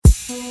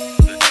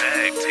The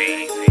tag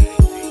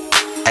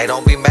team. Hey,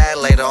 don't be mad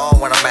later on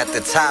when I'm at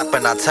the top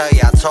and I tell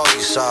you I told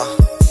you so.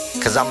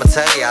 Cause I'ma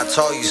tell you I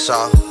told you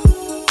so.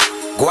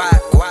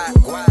 Guap,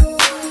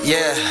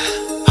 yeah,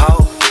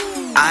 ho.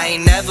 I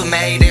ain't never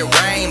made it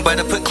rain, but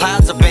I put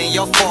clouds up in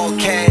your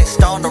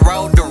forecast. On the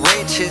road to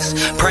riches,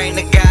 praying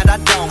to God I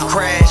don't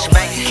crash.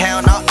 Bank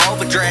account on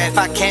overdraft,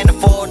 I can't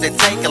afford to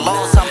take a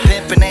loss. I'm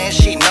pimping and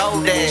she know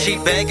that. She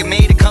begging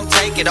me to come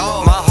take it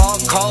all. My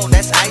heart cold,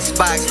 that's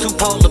icebox, 2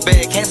 polar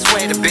bear, can't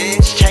sweat a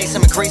bitch.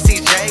 Chasing me, crease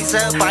these J's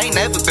up, I ain't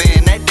never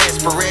been that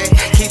desperate.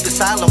 Keep it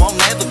silent, won't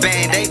never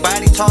bend. They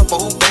body talk, but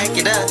who back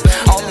it up?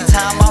 Only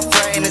time I'm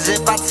fretting is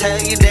if I tell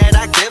you that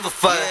I give a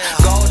fuck.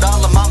 Gold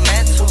all of my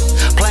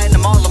mentals,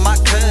 platinum all of my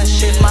cuss.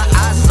 Shit, my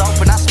eyes is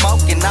open, I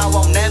smoke and I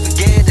won't never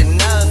get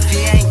enough.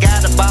 You ain't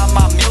gotta buy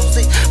my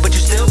music, but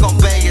you still gon'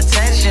 pay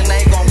attention.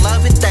 They gon'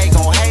 love it, they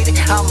gon' hate it.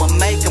 I'ma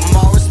make them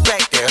more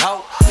respected,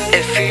 ho.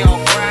 If you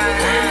don't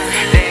grind,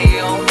 then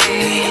you don't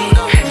eat.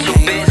 Too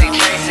busy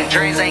chasing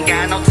dreams, ain't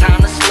got no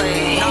time to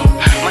sleep.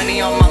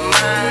 Money on my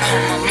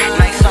mind,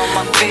 nights on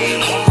my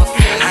feet.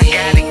 I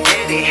gotta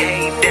get it,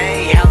 hey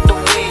day out the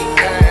week.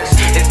 Cause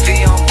if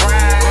you don't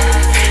grind,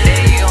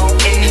 then you don't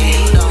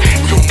eat.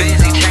 Too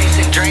busy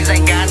chasing dreams,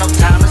 ain't got no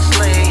time to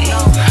sleep.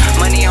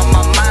 Money on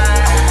my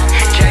mind,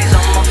 J's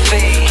on my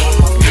feet.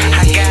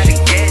 I gotta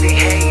get it,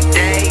 hey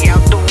day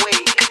out the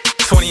week.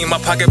 20 in my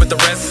pocket, but the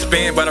rest is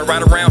spent. But I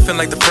ride around feeling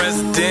like the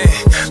president,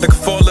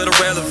 looking for a little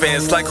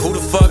relevance. Like who the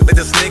fuck let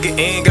this nigga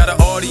in? Got an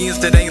audience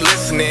that ain't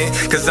listening,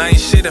 cause I ain't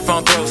shit if I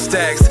don't throw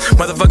stacks.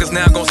 Motherfuckers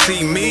now gon'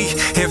 see me,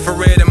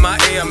 infrared in my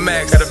Air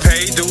Max. Gotta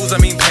pay dues, I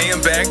mean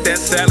paying back. That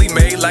Sally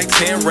made like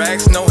 10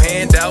 racks, no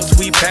handouts.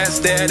 We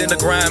passed that in the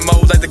grind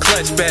mode like the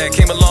clutch bag.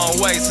 Came a long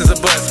way since a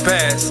bus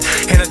passed,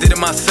 and I did it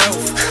myself.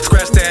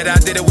 Scratch that, I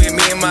did it with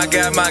me and my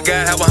God,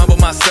 how I humble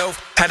myself.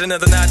 Had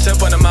another notch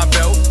up under my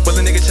belt. Will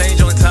a nigga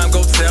change? Only time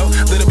go tell.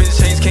 Little bit of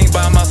change came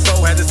by my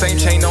soul. Had the same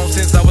chain on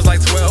since I was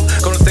like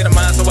 12. Go to state of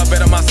mind, so I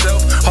bet on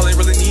myself. All they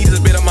really need is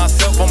a bit of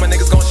myself. All my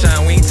niggas gon'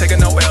 shine, we ain't taking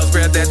no L's.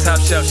 Grab that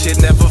top shelf,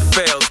 shit never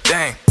fails.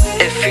 Dang.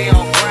 If you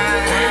don't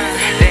grind,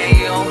 then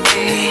you don't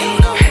eat.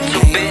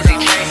 Too busy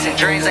chasing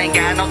dreams, ain't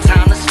got no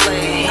time to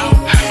sleep.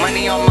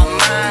 Money on my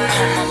mind,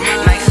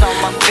 nights on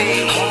my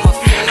feet.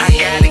 I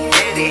gotta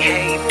get it,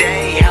 hey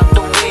day out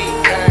the week.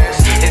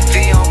 Cause if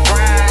you don't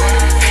grind,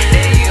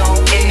 then you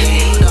don't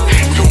eat.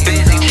 Too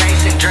busy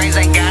chasing dreams,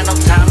 ain't got no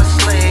time to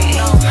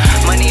sleep.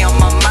 Money on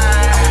my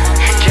mind,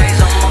 J's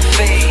on my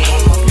feet.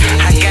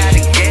 I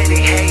gotta get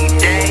it, hey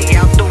day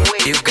out the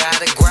week. You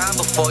gotta grind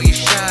before you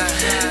shine.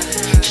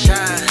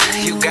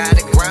 You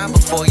gotta grind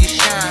before you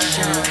shine.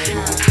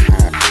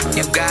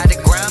 You gotta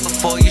grind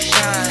before you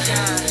shine.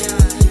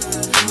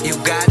 You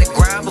gotta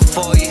grind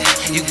before you.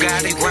 You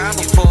gotta grind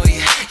before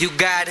you. You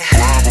gotta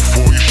grind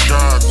before you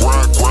shine.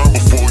 Grind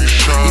before you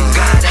shine. You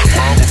gotta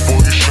grind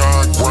before you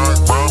shine.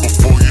 Grind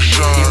before you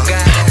shine.